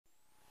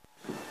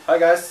Hi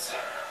guys,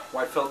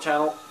 Filth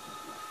channel.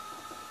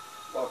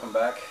 Welcome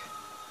back.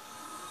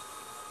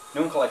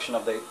 New collection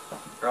update.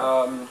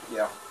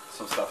 Yeah,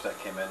 some stuff that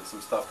came in,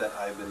 some stuff that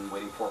I've been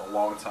waiting for a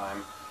long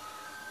time.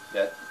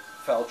 That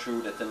fell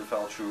through, that didn't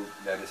fall through,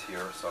 that is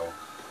here. So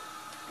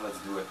let's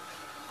do it.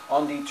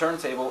 On the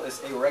turntable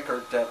is a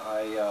record that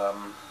I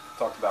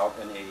talked about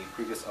in a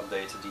previous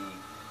update, the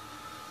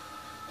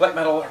Black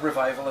Metal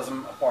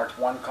Revivalism Part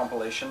 1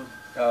 compilation.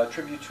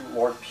 Tribute to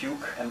Lord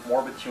Puke and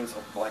Morbid tunes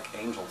of Black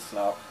Angels.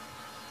 Now,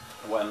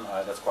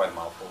 that's quite a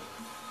mouthful.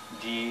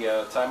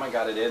 The time I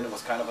got it in, it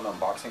was kind of an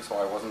unboxing, so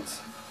I wasn't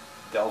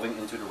delving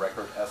into the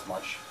record as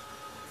much.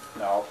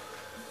 Now,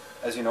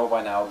 as you know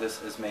by now,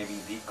 this is maybe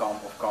the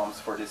comp of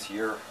comps for this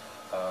year.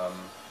 I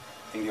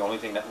think the only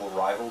thing that will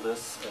rival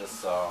this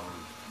is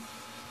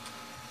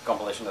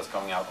compilation that's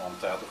coming out on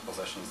TCOTHH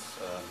Possessions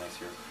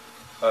next year.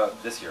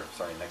 This year,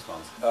 sorry, next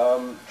month.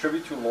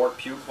 Tribute to Lord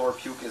Puke. Lord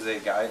Puke is a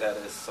guy that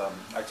is,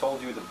 I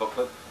told you the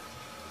booklet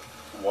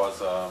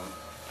was,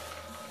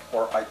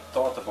 or I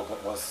thought the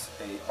booklet was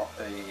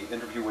a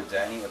interview with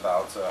Danny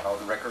about how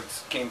the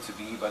records came to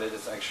be, but it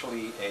is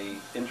actually a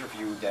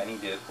interview Danny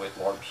did with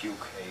Lord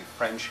Puke, a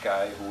French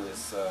guy who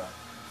is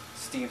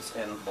steeped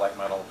in black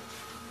metal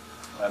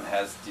and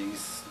has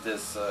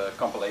this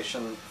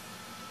compilation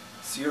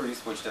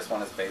series, which this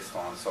one is based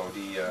on. So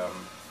the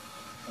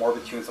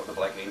Morbid Tunes of the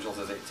Black Angels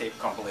is a tape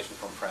compilation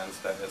from France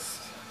that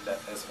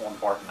is on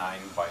part 9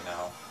 by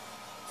now.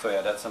 So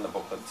yeah, that's in the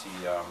booklet,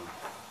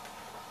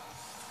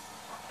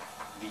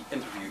 the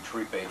interview,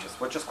 3 pages,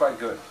 which is quite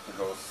good. It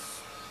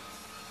goes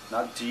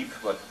not deep,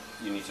 but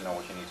you need to know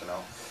what you need to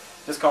know.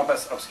 This comp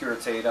has Obscure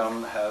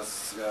Tatum,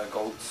 has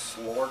Goat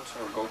Sword,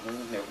 or Goat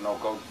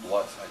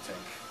Blood, I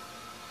think.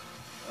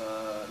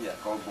 Yeah,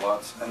 Goat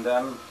Blood. And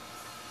then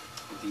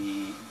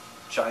the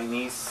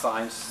Chinese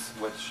Signs,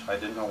 which I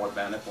didn't know what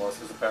band it was,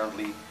 is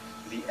apparently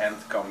the End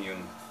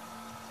Commune.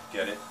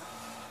 Get it?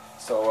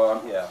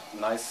 So yeah,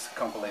 nice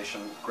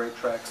compilation, great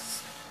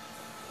tracks.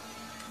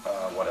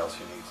 What else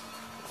you need?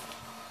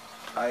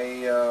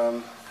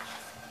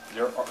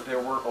 There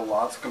were a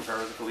lot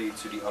comparatively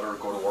to the other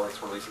Go to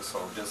Warwick's releases, so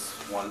this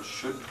one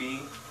should be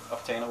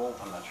obtainable.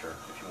 I'm not sure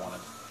if you want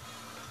it.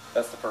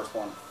 That's the first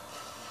one.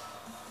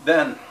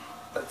 Then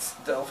let's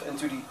delve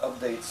into the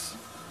updates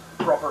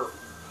proper.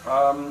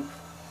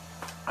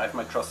 I have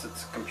my trusted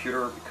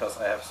computer because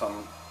I have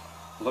some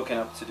looking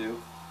up to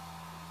do.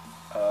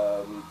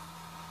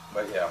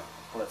 But yeah,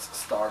 let's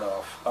start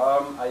off.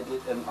 I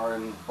did an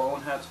Iron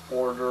Bonehead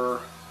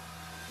order.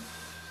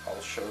 I'll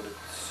show it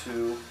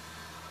too.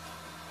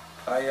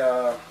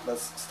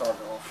 Let's start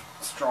off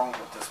strong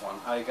with this one.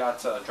 I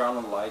got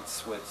Drowning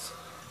Lights with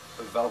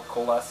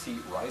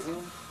Valkolasi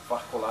Rising,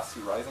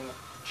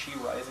 Chi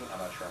Rising, I'm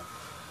not sure.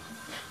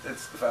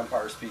 It's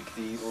Vampire Speak.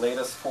 The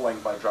latest full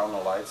length by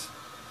Drowning Lights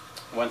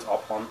went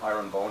up on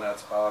Iron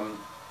Bonehead.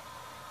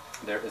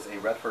 There is a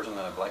red version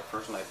and a black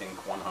version, I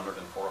think 100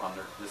 and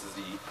 400. This is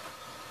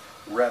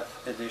the red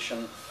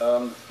edition.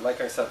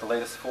 Like I said, the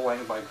latest full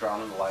length by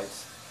Drowning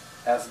Lights.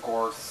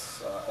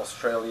 Asgore's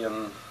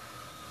Australian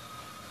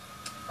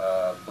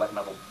black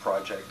metal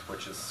project,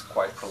 which is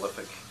quite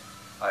prolific.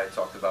 I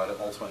talked about it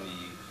also in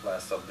the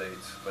last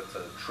update with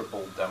the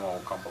triple demo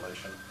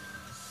compilation.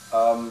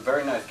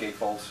 Very nice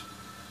gatefold.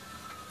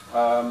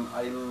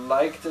 I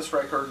like this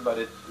record, but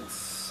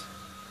it's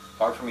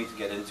hard for me to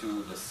get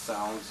into the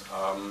sounds.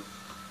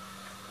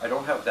 I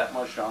don't have that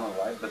much Drowning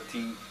Light, but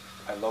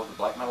I love the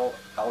black metal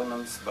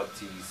elements, but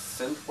the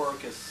synth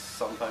work is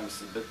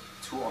sometimes a bit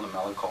too on the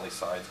melancholy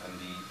side, and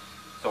the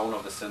tone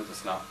of the synth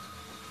is not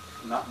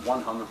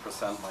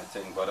 100% my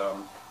thing, but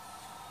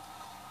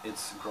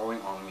it's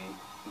growing on me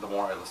the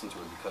more I listen to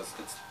it, because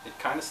it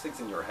kind of sticks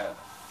in your head.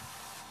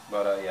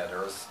 But yeah,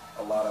 there's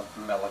a lot of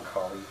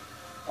melancholy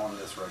on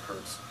this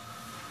record.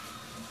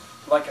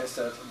 Like I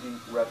said,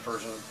 the red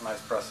version,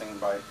 nice pressing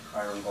by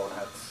Iron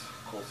Bonehead,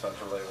 cool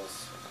center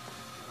labels.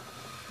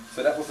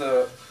 So that was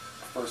the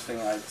first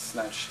thing I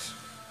snatched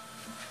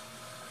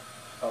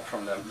up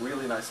from them.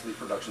 Really nice sleeve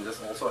production. This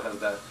also has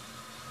that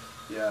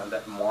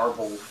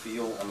marble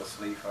feel on the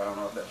sleeve. I don't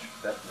know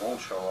if that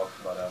won't show up,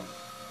 but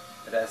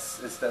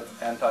it's that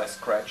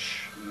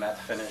anti-scratch matte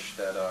finish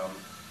that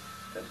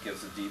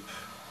gives a deep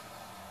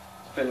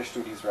finish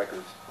to these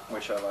records,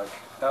 which I like.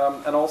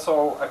 And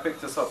also, I picked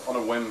this up on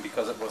a whim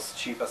because it was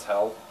cheap as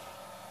hell,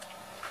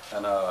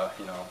 and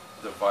you know,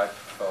 the vibe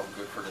felt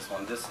good for this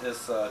one. This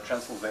is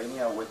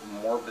Transylvania with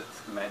Morbid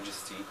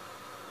Majesty.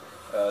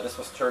 This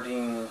was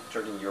 13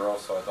 euros,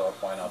 so I thought,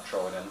 why not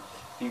throw it in.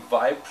 The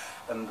vibe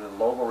and the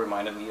logo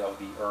reminded me of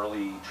the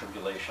early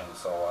Tribulation,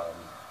 so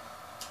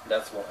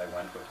that's what I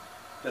went with.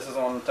 This is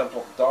on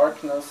Temple of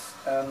Darkness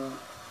and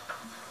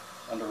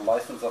under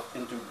license of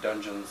Into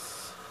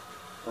Dungeons.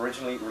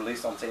 Originally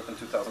released on tape in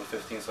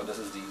 2015, so this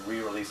is the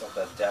re-release of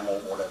that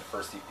demo or that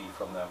first EP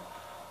from them.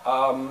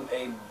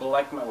 A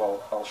black metal,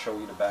 well, I'll show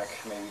you the back,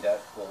 maybe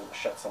that will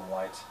shed some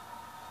light.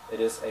 It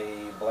is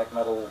a black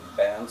metal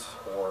band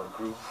or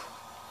group,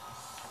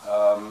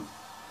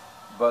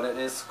 but it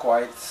is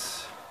quite,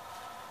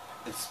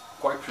 it's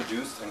quite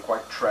produced and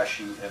quite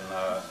trashy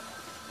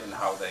in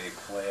how they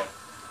play it.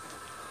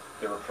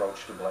 Their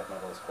approach to black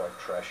metal is quite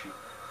trashy.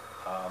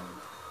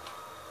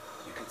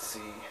 You can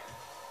see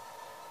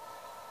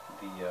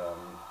the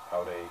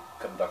how they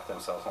conduct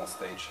themselves on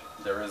stage.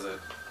 There is a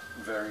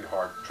very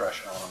hard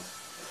trash element.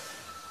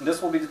 And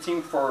this will be the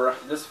theme for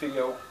this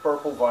video,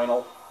 purple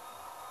vinyl.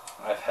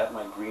 I've had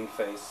my green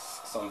face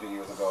some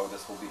videos ago.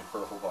 This will be the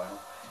purple vinyl.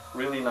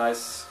 Really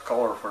nice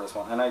color for this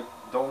one. And I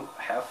don't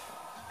have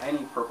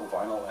any purple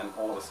vinyl, and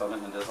all of a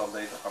sudden in this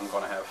update I'm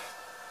gonna have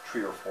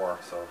 3 or 4.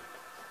 So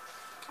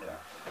yeah.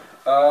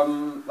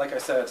 Like I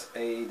said,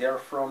 they're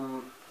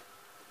from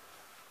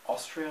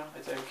Austria, I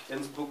think,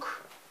 Innsbruck,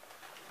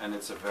 and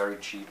it's a very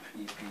cheap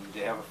EP.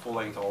 They have a full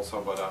length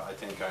also, but I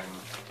think I'm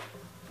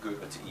good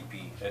with the EP.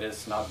 It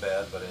is not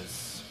bad, but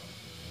it's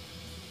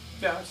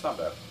not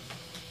bad.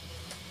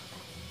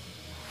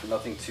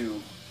 Nothing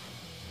too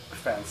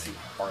fancy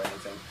or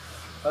anything.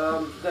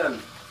 Then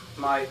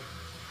my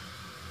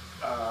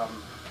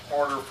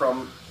order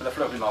from Le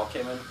Fleur du Mal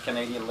came in,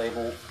 Canadian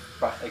label,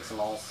 par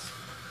excellence.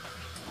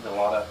 A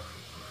lot of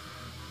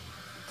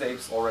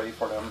tapes already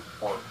for them,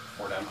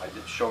 I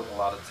did show a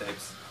lot of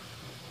tapes.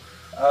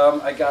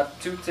 I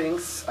got 2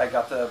 things. I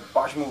got the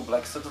Bashmu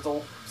Black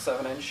Citadel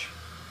 7-inch.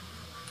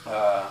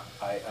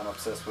 I am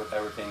obsessed with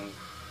everything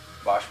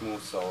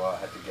Bashmu, so I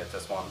had to get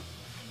this one.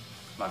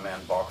 My man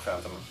Bog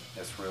Phantom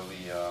is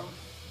really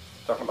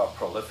talking about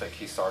prolific.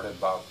 He started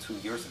about 2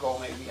 years ago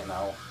maybe, and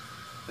now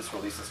his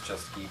releases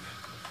just keep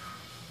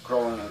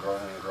growing and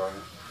growing and growing.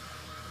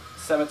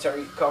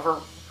 Cemetery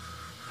cover.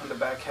 And the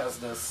back has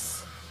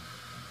this,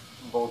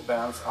 both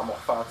bands, Amor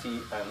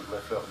Fati and Le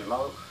Fleur du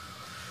Mal.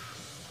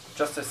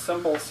 Just a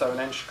simple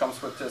 7-inch,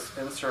 comes with this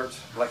insert,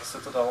 Black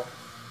Citadel.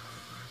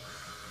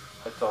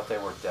 I thought they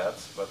were dead,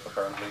 but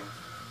apparently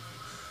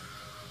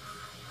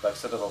Black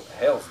Citadel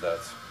hails dead.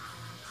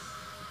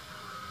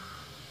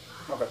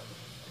 Okay,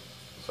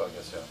 so I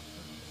guess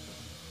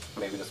yeah.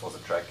 Maybe this was a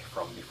track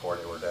from before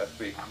they were dead,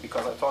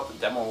 because I thought the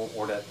demo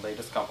or that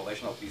latest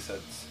compilation LP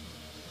said,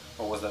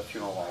 or was that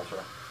Funeral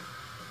Altar?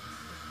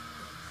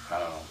 I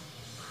don't know.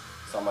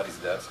 Somebody's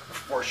dead,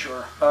 for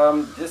sure.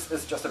 This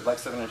is just a black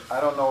 7-inch. I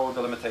don't know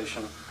the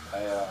limitation.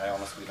 I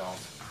honestly don't.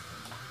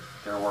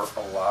 There were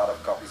a lot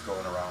of copies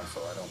going around, so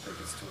I don't think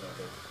it's too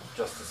limited.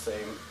 Just the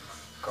same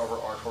cover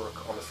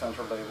artwork on the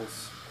center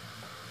labels.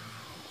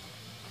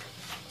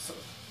 So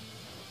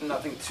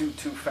nothing too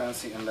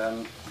fancy. And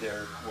then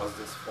there was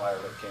this flyer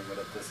that came with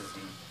it. This is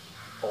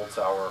the Old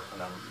Tower,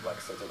 and then Black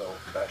Citadel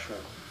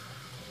Bashment.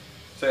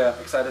 So yeah,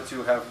 excited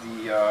to have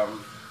the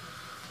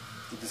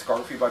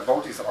discography by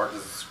both these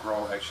artists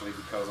grow, actually,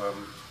 because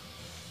I'm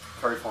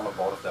very fond of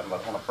both of them,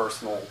 but on a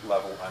personal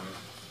level I'm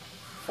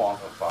fond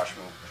of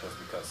Bashmu just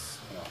because,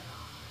 you know,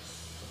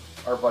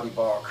 our buddy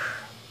Bog.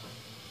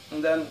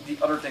 And then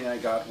the other thing I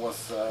got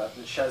was the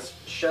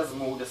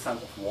Shezmu, The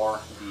Scent of War,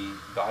 the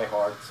Die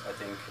Hard, I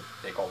think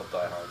they call it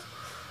Die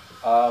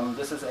Hard.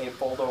 This is a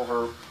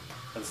fold-over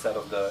instead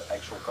of the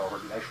actual cover.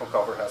 The actual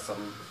cover has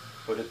some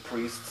hooded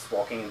priests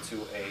walking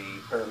into a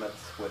pyramid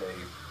with a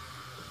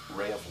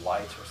ray of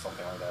light or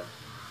something like that.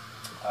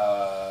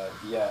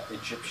 Yeah,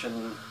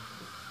 Egyptian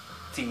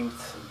themed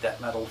death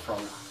metal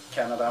from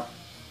Canada.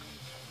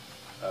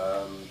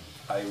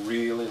 I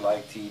really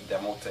like the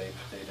demo tape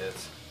they did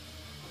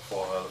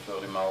for Le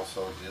Fleur du Mal.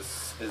 So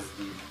this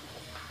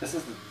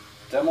is the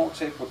demo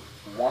tape with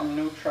 1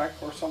 new track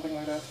or something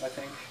like that, I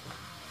think.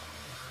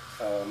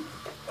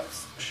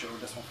 Let's show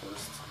this one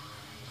first.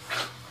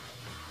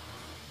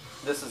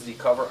 This is the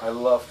cover. I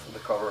love the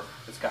cover.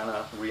 It's kind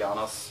of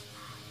Rihanna's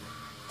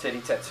titty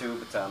tattoo,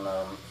 but then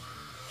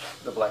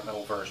the black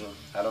metal version.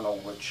 I don't know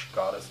which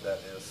goddess that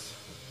is.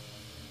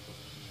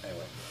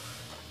 Anyway,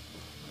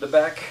 the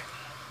back,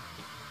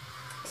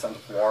 Scent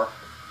of War,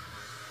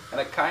 and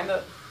I kind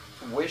of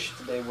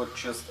wished they would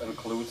just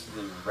include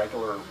the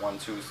regular one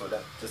too, so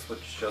that this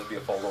would just be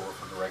a foldover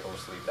for the regular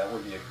sleeve. That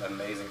would be an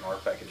amazing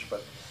art package,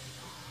 but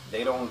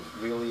they don't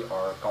really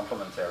are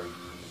complementary,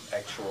 the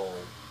actual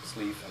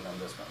sleeve and then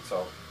this one.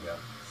 So yeah,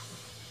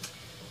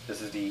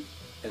 this is the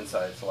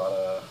inside. It's a lot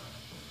of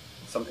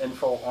some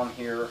info on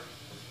here.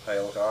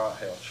 Hail Ra,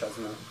 Hail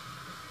Shezmu.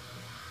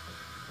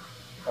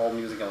 All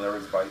music and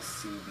lyrics by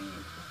CB.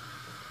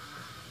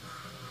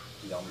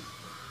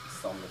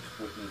 Some with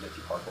Whitney did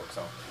the artwork.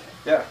 So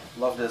yeah,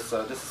 love this.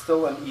 This is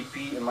still an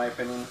EP in my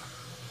opinion.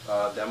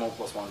 Demo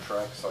plus 1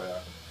 track. So yeah,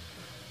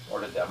 or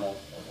the demo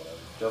or whatever.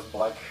 Just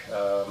black.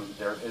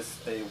 There is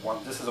a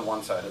one. This is a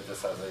one-sided.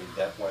 This has a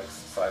dead wax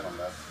side on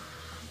that.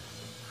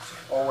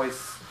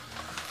 Always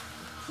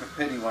a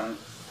pity when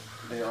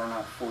they are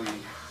not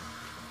fully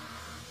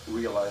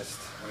realized.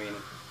 I mean,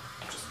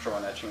 just throw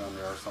an etching on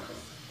there or something.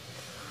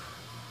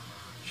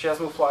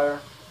 Shezmu flyer,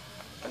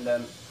 and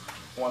then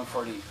one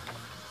for the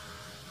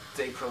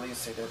tape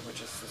release they did,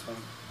 which is this one,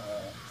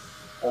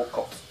 All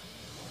Cops.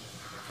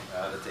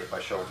 The tape I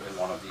showed in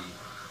one of the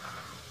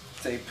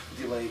tape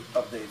delay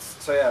updates.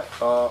 So yeah,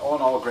 all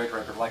in all, a great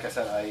record. Like I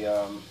said,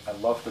 I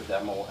love the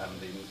demo,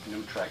 and the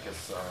new track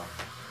is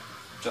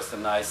just a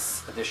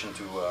nice addition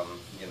to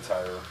the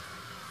entire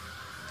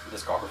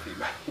discography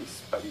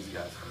by these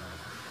guys.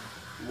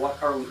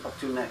 What are we up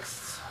to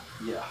next?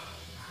 Yeah.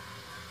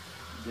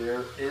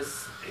 There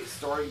is a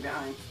story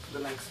behind the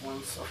next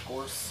ones, of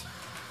course.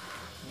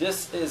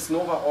 This is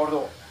Nova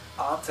Ordo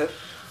Ater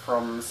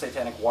from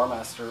Satanic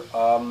Warmaster.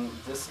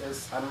 This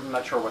is, I'm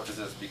not sure what this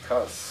is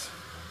because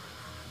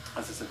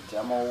this is a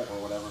demo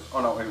or whatever.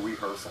 Oh no, a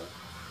rehearsal.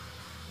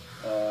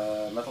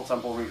 Metal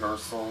Temple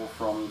rehearsal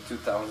from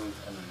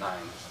 2009.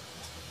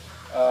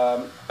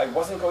 I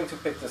wasn't going to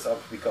pick this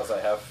up because I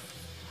have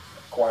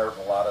acquired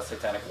a lot of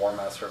Satanic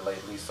Warmaster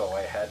lately, so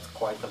I had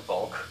quite the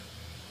bulk.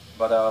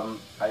 But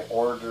I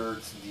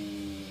ordered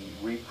the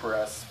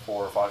repress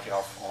for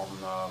Vargrav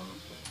on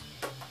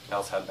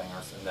Hell's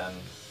Headbangers, and then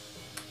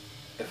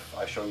if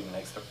I show you the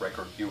next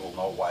record, you will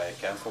know why I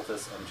cancelled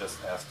this and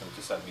just asked them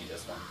to send me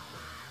this one.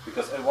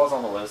 Because it was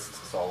on the list,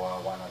 so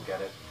why not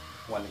get it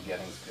when the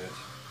getting's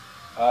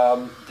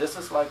good. This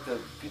is like the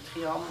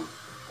Vitrium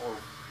or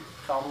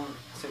Vitram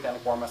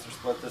Satanic Warmaster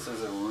split. This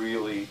is a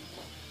really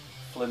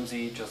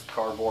flimsy, just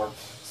cardboard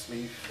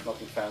sleeve,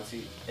 nothing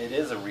fancy. It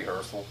is a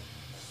rehearsal.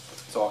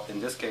 So in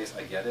this case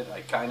I get it,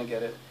 I kind of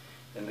get it.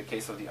 In the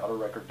case of the other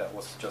record, that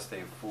was just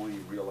a fully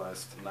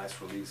realized nice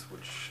release,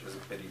 which is a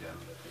pity then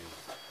that they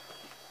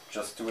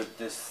just do it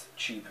this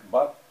cheap.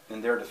 But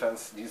in their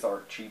defense, these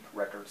are cheap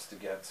records to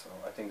get, so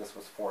I think this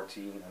was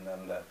 14, and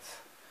then that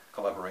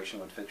collaboration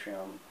with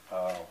Vitrium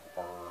or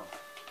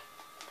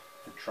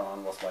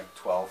Vitron was like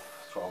 $12 or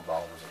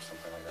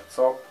something like that.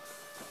 So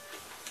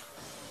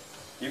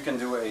you can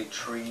do a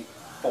tree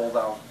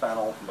fold-out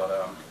panel,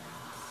 but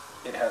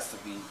it has to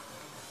be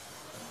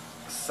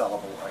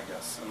sellable, I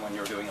guess, and when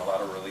you're doing a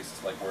lot of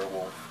releases like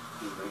Werewolf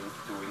is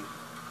doing.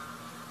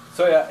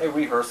 So yeah, a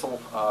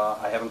rehearsal.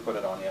 I haven't put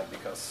it on yet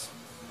because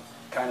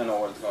I kind of know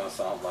what it's going to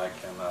sound like,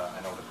 and I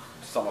know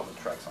some of the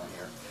tracks on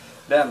here.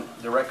 Then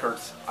the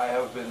records,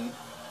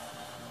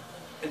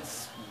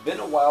 it's been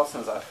a while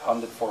since I've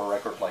hunted for a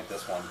record like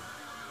this one.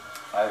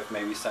 I've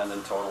maybe sent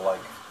in total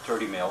like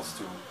 30 mails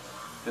to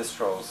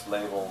distros,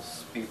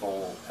 labels,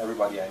 people,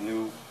 everybody I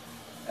knew,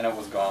 and it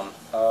was gone.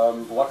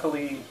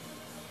 Luckily,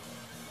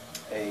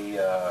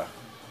 a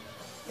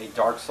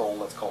dark soul,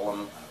 let's call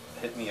him,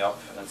 hit me up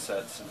and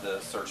said the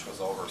search was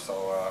over.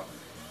 So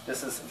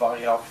this is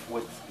Vargrav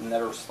with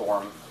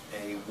Netherstorm,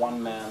 a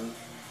one-man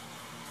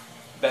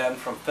band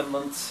from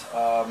Finland,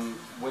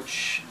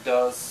 which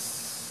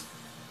does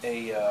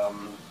a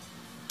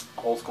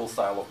old school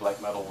style of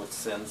black metal with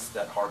synths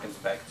that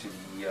harkens back to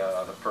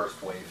the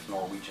first wave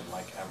Norwegian,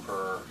 like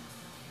Emperor,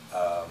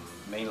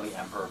 mainly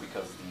Emperor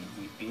because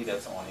the EP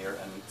that's on here,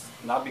 and it's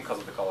not because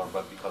of the color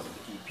but because of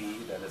the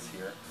EP that is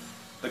here.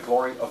 The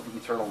Glory of the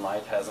Eternal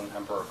Night has an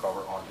Emperor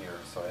cover on here,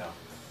 so yeah.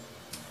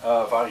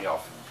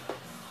 Vargrav.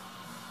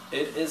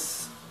 It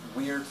is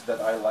weird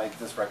that I like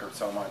this record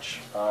so much.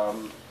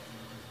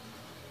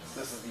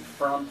 This is the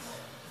front,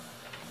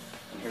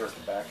 and here's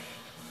the back.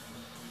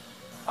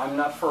 I'm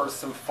not for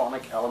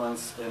symphonic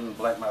elements in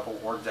black metal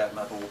or death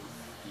metal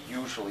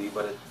usually,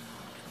 but it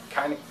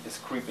kind of is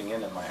creeping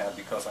in my head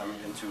because I'm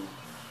into,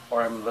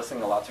 or I'm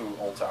listening a lot to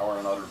Old Tower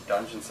and other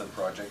Dungeons and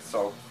projects,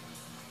 so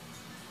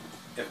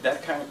if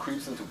that kind of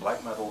creeps into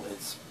black metal,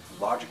 it's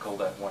logical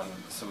that when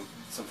some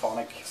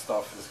symphonic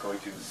stuff is going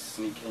to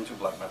sneak into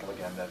black metal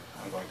again, that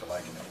I'm going to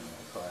like it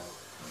anyway. So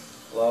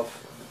I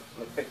love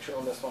the picture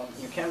on this one.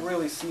 You can't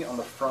really see on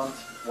the front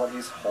what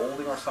he's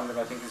holding or something.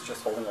 I think he's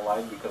just holding a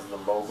light because the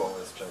logo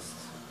is just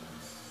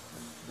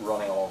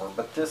running all over.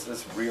 But this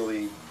is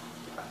really,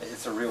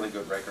 it's a really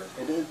good record.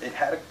 It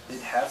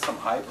had some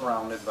hype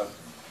around it, but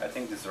I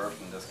think deserved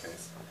in this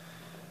case.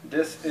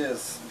 This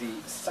is the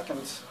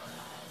second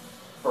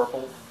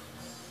purple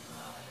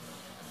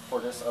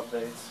for this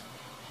update,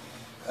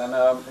 and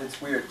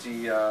it's weird.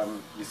 The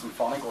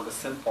symphonic or the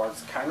synth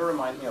parts kind of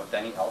remind me of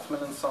Danny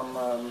Elfman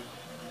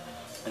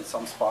in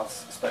some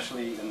spots,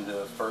 especially in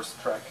the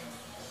first track.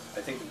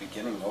 I think the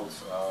beginning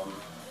notes.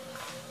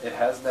 It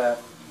has that.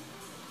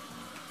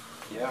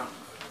 Yeah,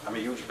 I'm a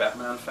huge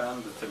Batman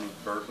fan, the Tim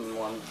Burton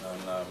one,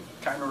 and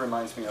it kind of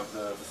reminds me of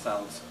the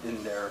sounds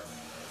in there.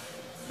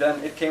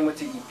 Then it came with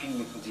the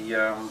EP,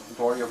 the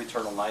Glory of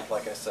Eternal Night,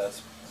 like I said.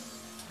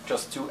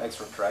 Just 2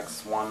 extra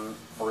tracks, one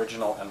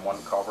original and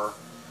one cover.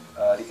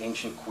 The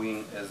Ancient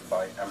Queen is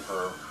by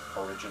Emperor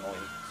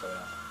originally, so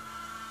yeah.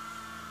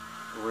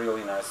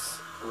 Really nice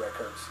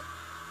records.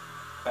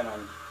 And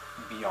I'm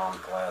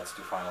beyond glad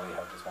to finally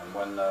have this one.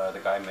 When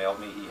the guy mailed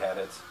me, he had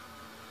it.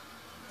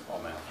 Oh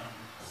man.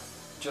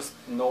 Just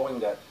knowing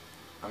that,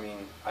 I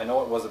mean, I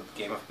know it was a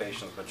game of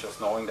patience, but just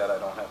knowing that I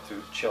don't have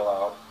to chill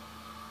out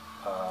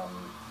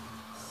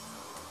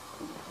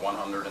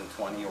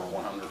 120 or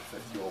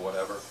 150 or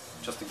whatever,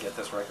 just to get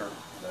this record,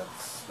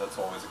 that's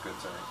always a good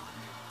thing.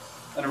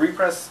 And the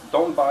repress,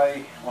 don't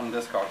buy on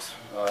Discogs.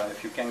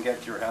 If you can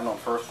get your hand on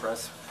first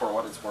press, for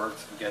what it's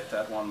worth, get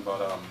that one, but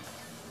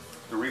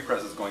the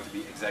repress is going to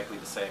be exactly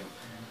the same.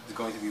 It's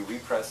going to be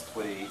repressed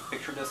with a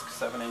picture disc,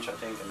 7-inch I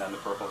think, and then the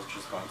purple is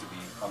just going to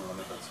be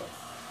unlimited. So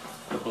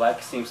the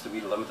black seems to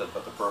be limited,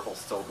 but the purple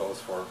still goes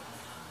for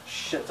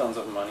shit tons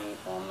of money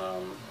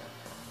on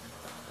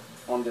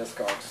on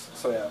Discogs.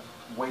 So yeah,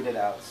 wait it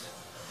out.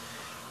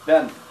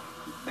 Then,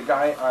 the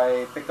guy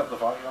I picked up the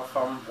Vargrav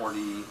from, or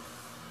the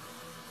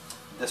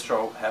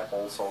distro, had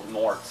also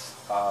Nord,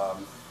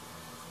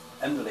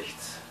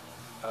 Endlicht.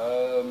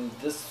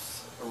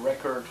 This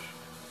record,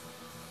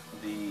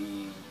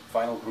 the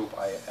vinyl group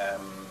I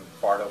am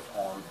part of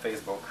on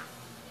Facebook,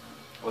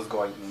 was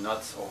going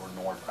nuts over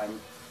Nord.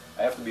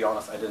 I have to be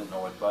honest, I didn't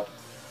know it, but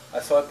I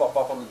saw it pop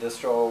up on the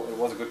distro. It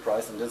was a good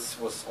price, and this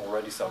was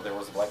already sold. There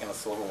was a black and a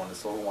silver one. The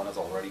silver one is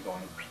already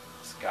going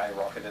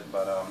skyrocketed,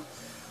 but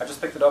I just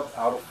picked it up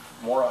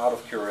more out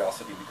of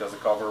curiosity because the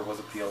cover was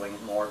appealing.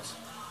 Nord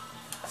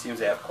seems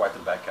they have quite the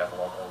back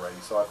catalog already,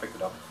 so I picked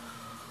it up.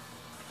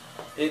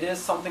 It is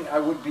something I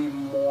would be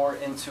more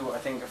into, I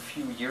think, a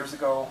few years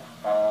ago.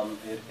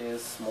 It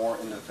is more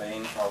in the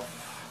vein of,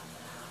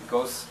 it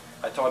goes,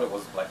 I thought it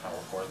was black metal,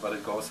 of course, but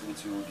it goes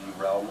into the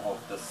realm of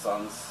the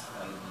Suns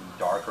and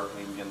darker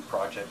ambient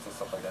projects and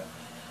stuff like that.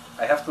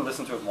 I have to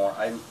listen to it more.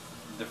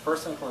 The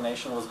first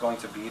inclination was going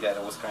to be that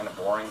it was kind of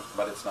boring,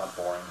 but it's not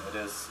boring. It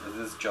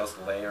is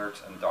just layered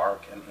and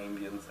dark and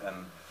ambient,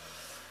 and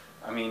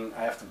I mean,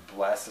 I have to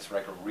blast this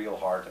record real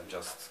hard and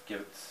just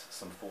give it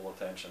some full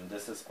attention.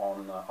 This is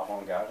on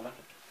Avant-Garde.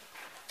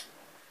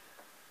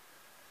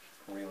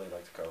 Really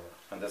like the cover,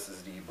 and this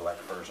is the black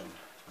version.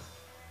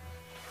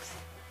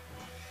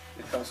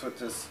 It comes with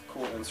this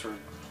cool insert,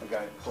 a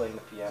guy playing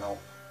the piano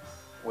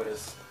with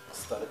his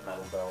studded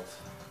metal belt,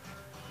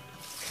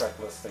 track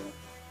listing,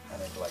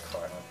 and a black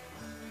vinyl.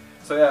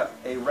 So yeah,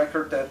 a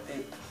record that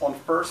on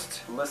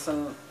first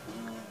listen,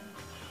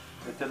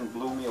 it didn't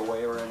blow me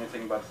away or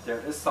anything, but there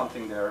is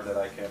something there that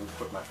I can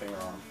put my finger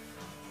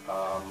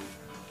on.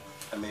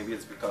 And maybe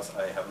it's because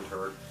I haven't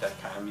heard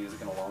that kind of music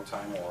in a long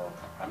time, or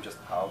I'm just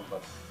out,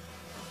 but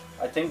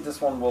I think this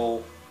one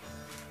will,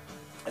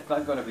 it's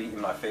not going to be in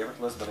my favorite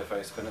list, but if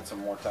I spin it some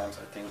more times,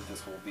 I think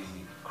this will be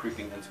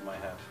creeping into my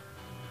head.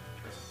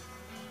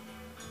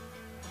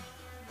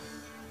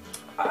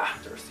 Ah,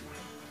 thirsty.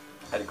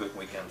 Had a good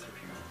weekend, if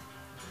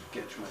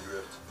you catch my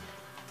drift.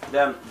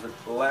 Then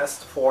the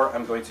last four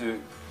I'm going to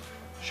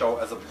show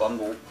as a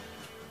bundle.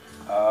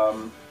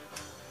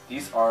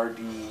 These are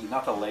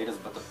not the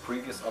latest, but the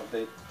previous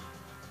update.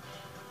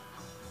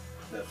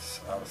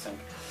 That's out of sync.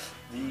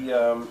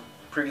 The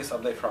previous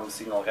update from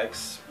Signal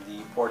Rex,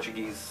 the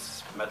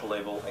Portuguese metal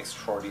label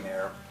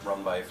extraordinaire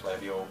run by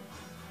Flavio.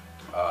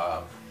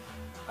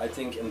 I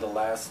think in the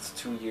last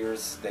 2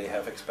 years they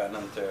have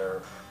expanded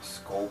their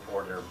scope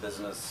or their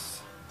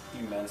business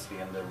immensely,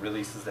 and the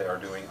releases they are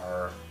doing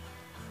are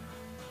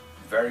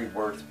very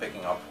worth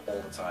picking up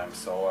all the time.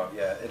 So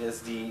yeah, it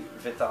is the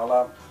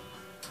Vitala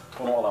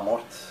Trono alla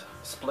Mort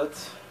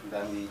split,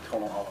 then the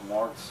Trono alla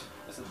Mort,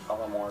 is it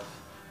alla Mort?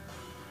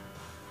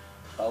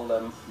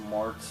 Alla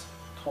Mort,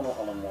 Trono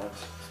alla Mort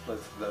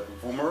split, the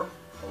Woomer,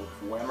 or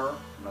Whammer,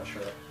 I'm not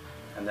sure,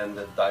 and then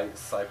the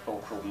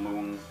Discipulchral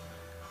Moon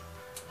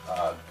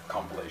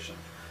compilation.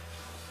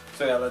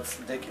 So yeah, let's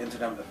dig into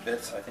them a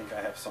bit. I think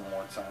I have some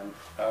more time.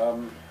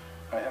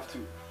 I have to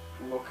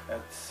look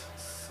at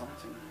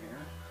something here.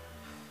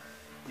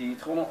 The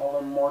Trono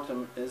alla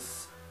Mortem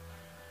is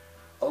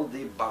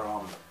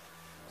Aldebaran.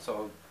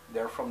 So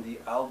they're from the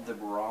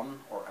Aldebaran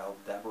or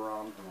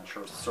Aldebaran, I'm not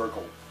sure,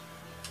 circle.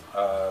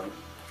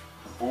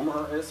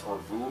 Boomer is, or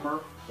Boomer,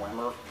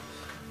 Whammer.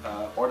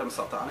 Ordem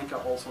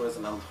Satanica also is,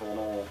 and then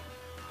Trono,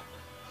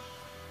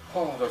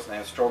 oh, those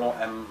names, Trono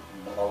M,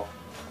 well,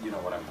 you know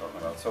what I'm talking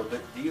about. So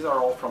these are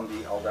all from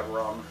the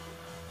Aldebaran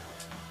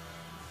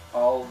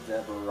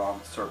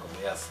circle,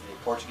 yes,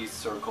 a Portuguese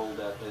circle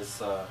that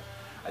is,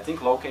 I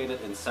think,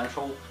 located in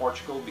central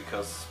Portugal,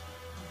 because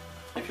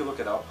if you look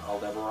it up,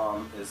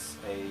 Aldebaran is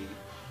a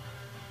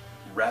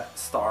red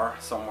star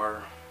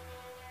somewhere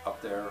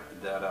up there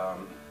that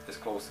is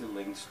closely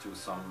linked to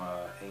some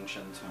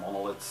ancient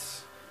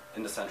monoliths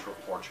in the center of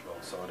Portugal.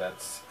 So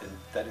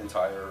that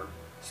entire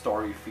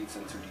story feeds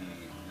into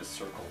this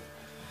circle.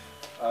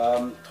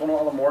 Trono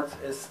alla Mort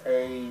is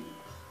a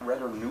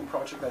rather new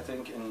project, I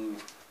think.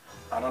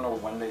 I don't know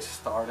when they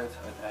started.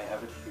 I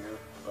have it here,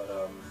 but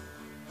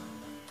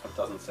it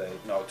doesn't say.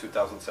 No,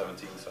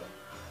 2017. So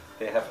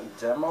they have a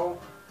demo.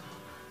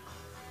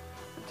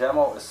 The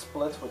demo is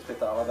split with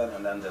Vitala then,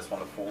 and then this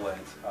one a full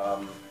length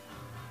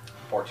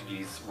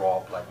Portuguese raw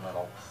black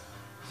metal.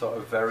 So a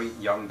very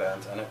young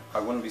band, and I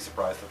wouldn't be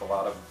surprised if a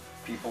lot of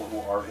people who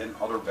are in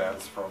other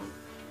bands from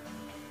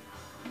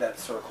that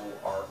circle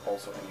are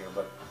also in here,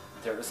 but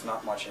there is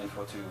not much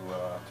info to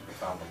be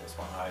found on this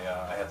one.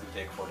 I had to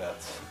dig for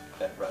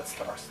that red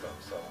star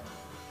stuff. So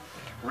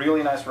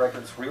really nice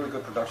records, really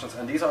good productions,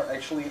 and these are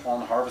actually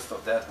on Harvest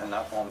of Death and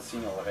not on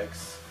Signal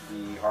Rex.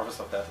 The Harvest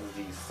of Death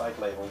is the side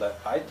label that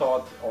I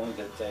thought only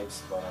did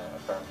tapes, but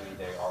apparently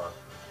they are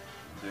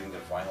doing the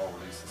vinyl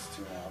releases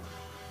too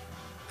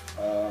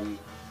now.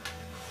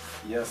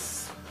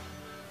 Yes,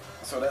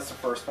 so that's the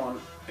first one,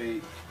 a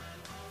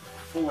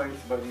full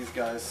length by these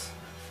guys.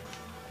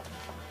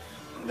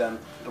 And then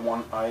the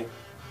one I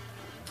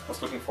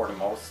was looking for the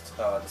most,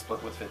 the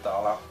split with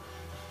Vitala.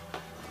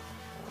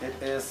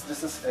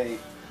 This is a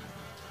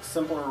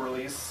simpler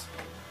release.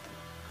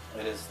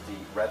 It is the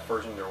red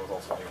version. There was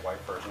also a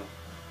white version,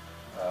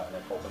 and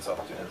it opens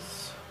up to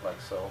this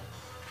like so.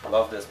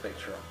 Love this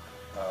picture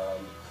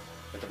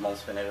with the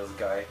Mons Veneris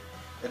guy.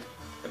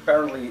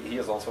 Apparently he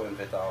is also in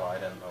Vital. I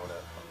didn't know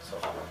that. So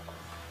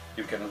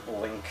you can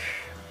link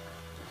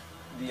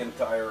the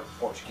entire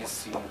Portuguese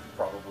scene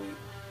probably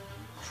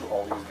through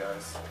all these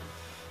guys.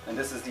 And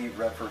this is the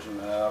red version.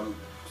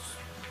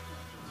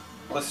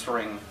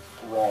 Blistering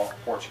raw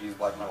Portuguese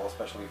black metal,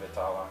 especially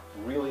Vitala.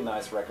 Really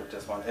nice record,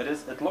 this one.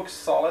 It looks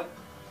solid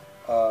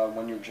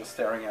when you're just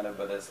staring at it,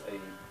 but it's a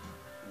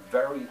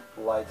very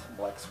light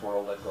black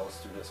swirl that goes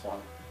through this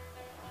one,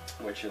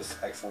 which is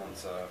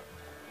excellent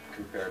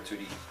compared to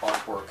the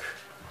artwork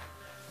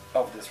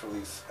of this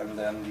release. And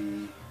then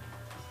the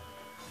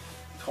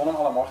Trono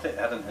alla Morte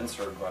had an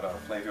insert, but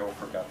Flavio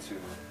forgot to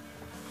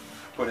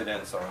put it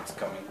in, so it's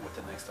coming with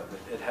the next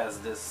update. It has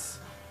the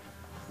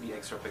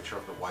extra picture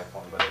of the white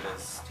one, but it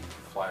is the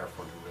flyer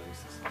for the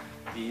releases.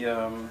 The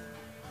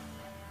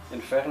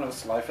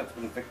Infernus Live at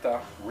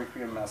Invicta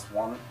Requiem Mass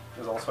 1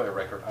 is also a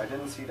record. I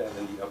didn't see that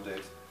in the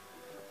update.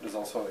 It is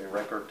also a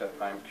record that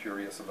I'm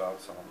curious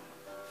about, so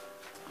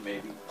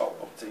maybe I'll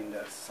obtain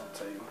that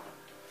sometime.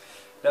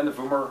 Then the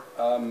Voomer,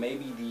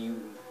 maybe the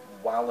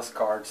wildest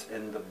cards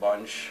in the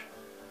bunch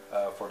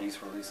for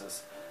these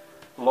releases.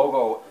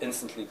 Logo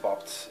instantly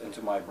popped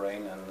into my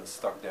brain and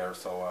stuck there,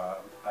 so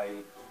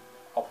I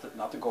opted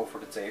not to go for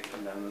the tape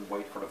and then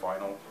wait for the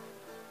vinyl.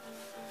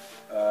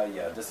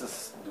 Yeah, this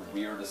is the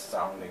weirdest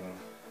sounding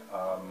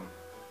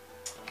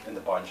in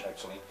the bunch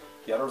actually.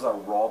 The others are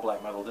raw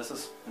black metal. This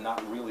is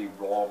not really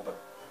raw, but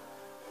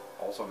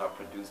also not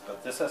produced,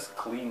 but this has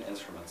clean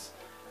instruments.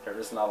 There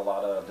is not a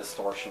lot of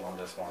distortion on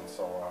this one,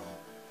 so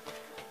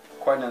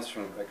quite an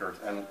interesting record.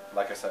 And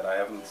like I said, I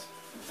haven't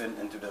been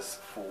into this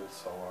full,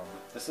 so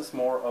this is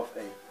more of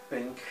a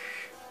pink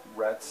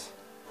red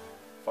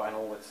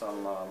vinyl with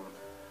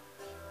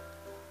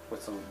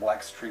some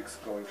black streaks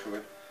going through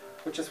it,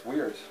 which is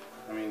weird.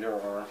 I mean,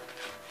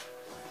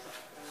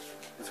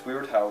 it's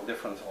weird how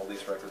different all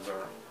these records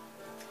are.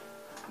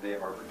 They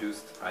are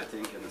produced, I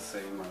think, in the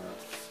same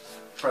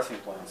pressing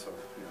plant, so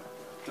you know,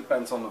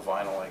 depends on the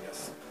vinyl, I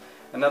guess.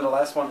 And then the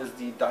last one is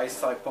the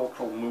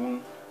Disepulchral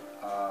Moon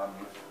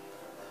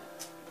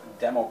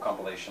demo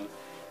compilation.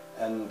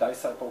 And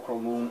Disepulchral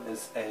Moon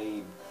is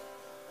a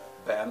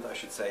band, I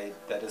should say,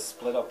 that is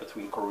split up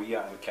between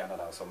Korea and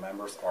Canada. So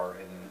members are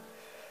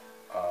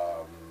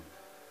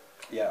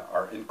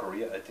in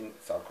Korea, I think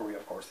South Korea,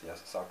 of course,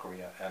 yes, South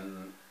Korea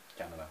and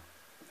Canada.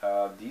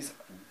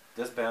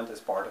 This band is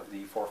part of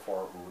the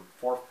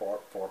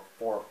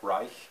 4444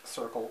 Reich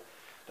circle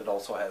that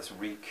also has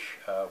Reek,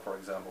 for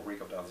example,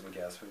 Reek of Dance and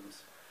Gas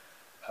Films.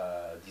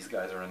 These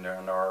guys are in there,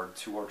 and there are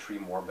 2 or 3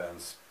 more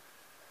bands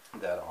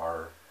that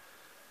are,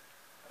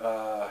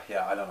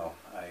 yeah, I don't know,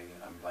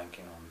 I'm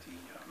blanking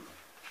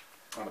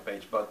on the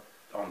page, but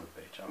I'm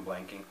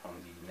blanking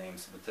on the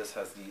names, but this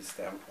has the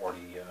stamp or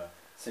the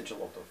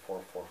sigil of the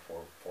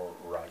 4444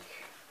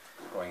 Reich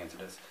going into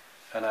this.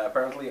 And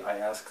apparently I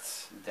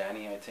asked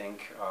Danny, I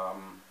think,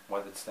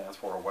 what it stands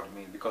for or what it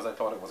means, because I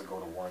thought it was a Go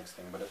to War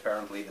thing, but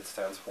apparently it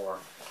stands for,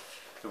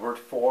 the word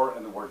for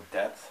and the word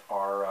death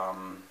are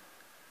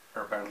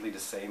apparently the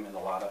same in a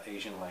lot of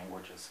Asian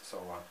languages,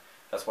 so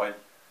that's why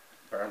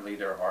apparently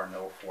there are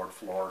no 4th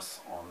floors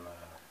on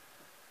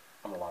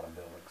a lot of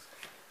buildings.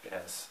 It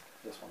has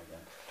this one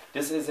again.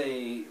 This is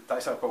a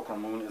Disepulchral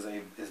Moon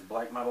is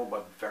black metal,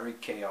 but very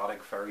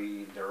chaotic.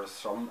 There are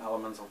some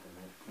elements of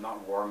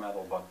not war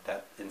metal, but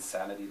that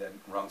insanity that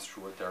runs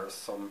through it. There are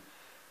some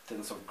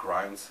tints of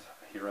grinds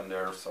here and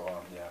there.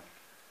 So yeah,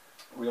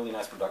 really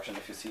nice production.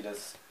 If you see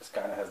this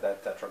kind of has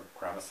that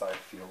tetragrammaticide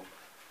feel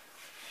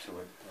to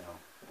it. You know,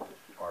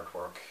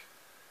 artwork,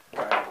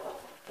 kind of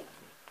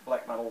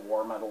black metal,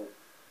 war metal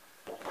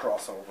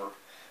crossover,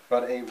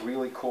 but a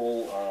really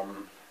cool.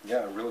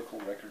 Yeah, a really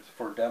cool record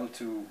for them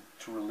to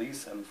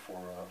release and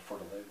for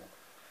the label.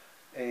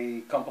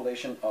 A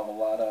compilation of a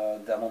lot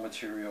of demo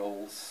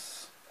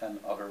materials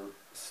and other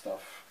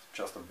stuff,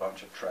 just a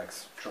bunch of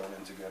tracks thrown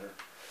in together.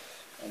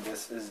 And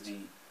this is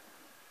the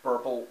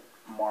purple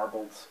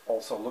marbled,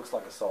 also looks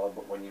like a solid,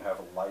 but when you have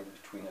a light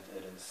between it,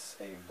 it is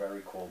a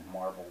very cool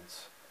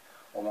marbled,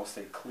 almost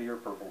a clear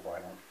purple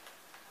vinyl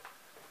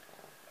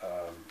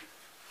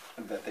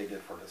that they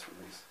did for this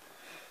release.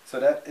 So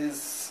that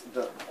is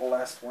the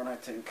last one, I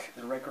think.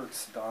 The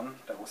record's done.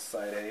 That was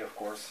side A, of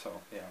course,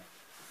 so yeah,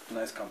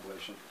 nice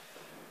compilation.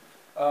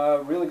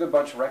 Really good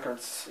bunch of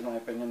records, in my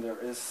opinion. There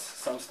is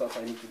some stuff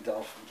I need to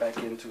delve back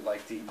into,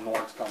 like the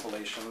Nord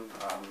compilation,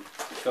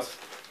 because,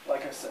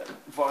 like I said,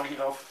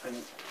 Vargrav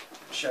and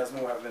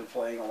Shazmu have been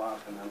playing a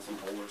lot, and then some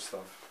older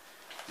stuff.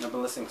 And I've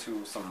been listening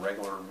to some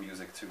regular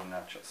music too,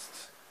 not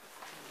just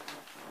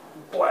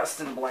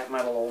blasting black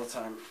metal all the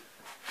time.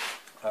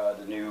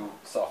 The new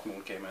Soft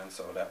Moon came in,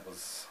 so that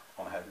was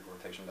on heavy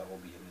rotation. That will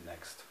be in the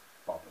next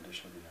pop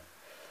edition video.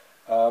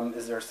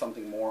 Is there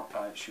something more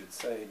I should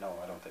say? No,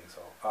 I don't think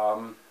so.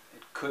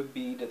 It could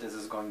be that this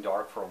is going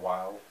dark for a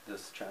while,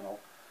 this channel.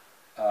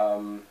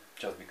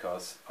 just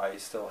because I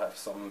still have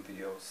some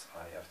videos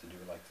I have to do,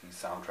 like the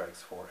soundtracks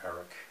for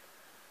Eric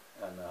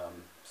and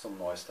some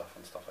noise stuff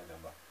and stuff like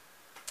that. But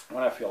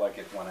when I feel like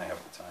it, when I have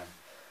the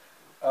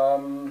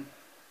time.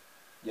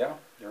 Yeah,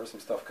 there is some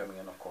stuff coming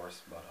in, of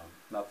course, but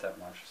not that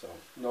much. So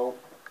no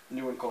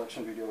new in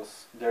collection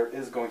videos. There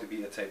is going to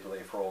be a tape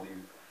delay for all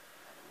you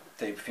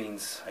tape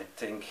fiends. I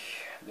think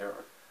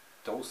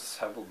those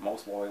have the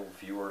most loyal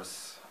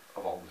viewers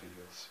of all the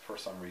videos. For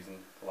some reason,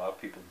 a lot of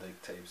people dig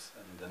tapes,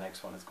 and the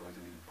next one is going to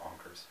be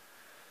bonkers.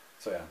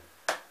 So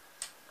yeah,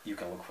 you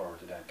can look forward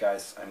to that.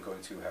 Guys, I'm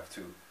going to have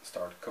to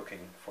start cooking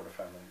for the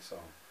family, so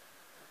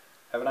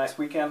have a nice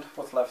weekend,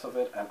 what's left of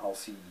it, and I'll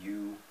see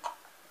you,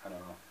 I don't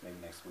know, maybe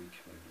next week,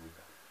 maybe the week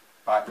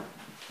after. Bye.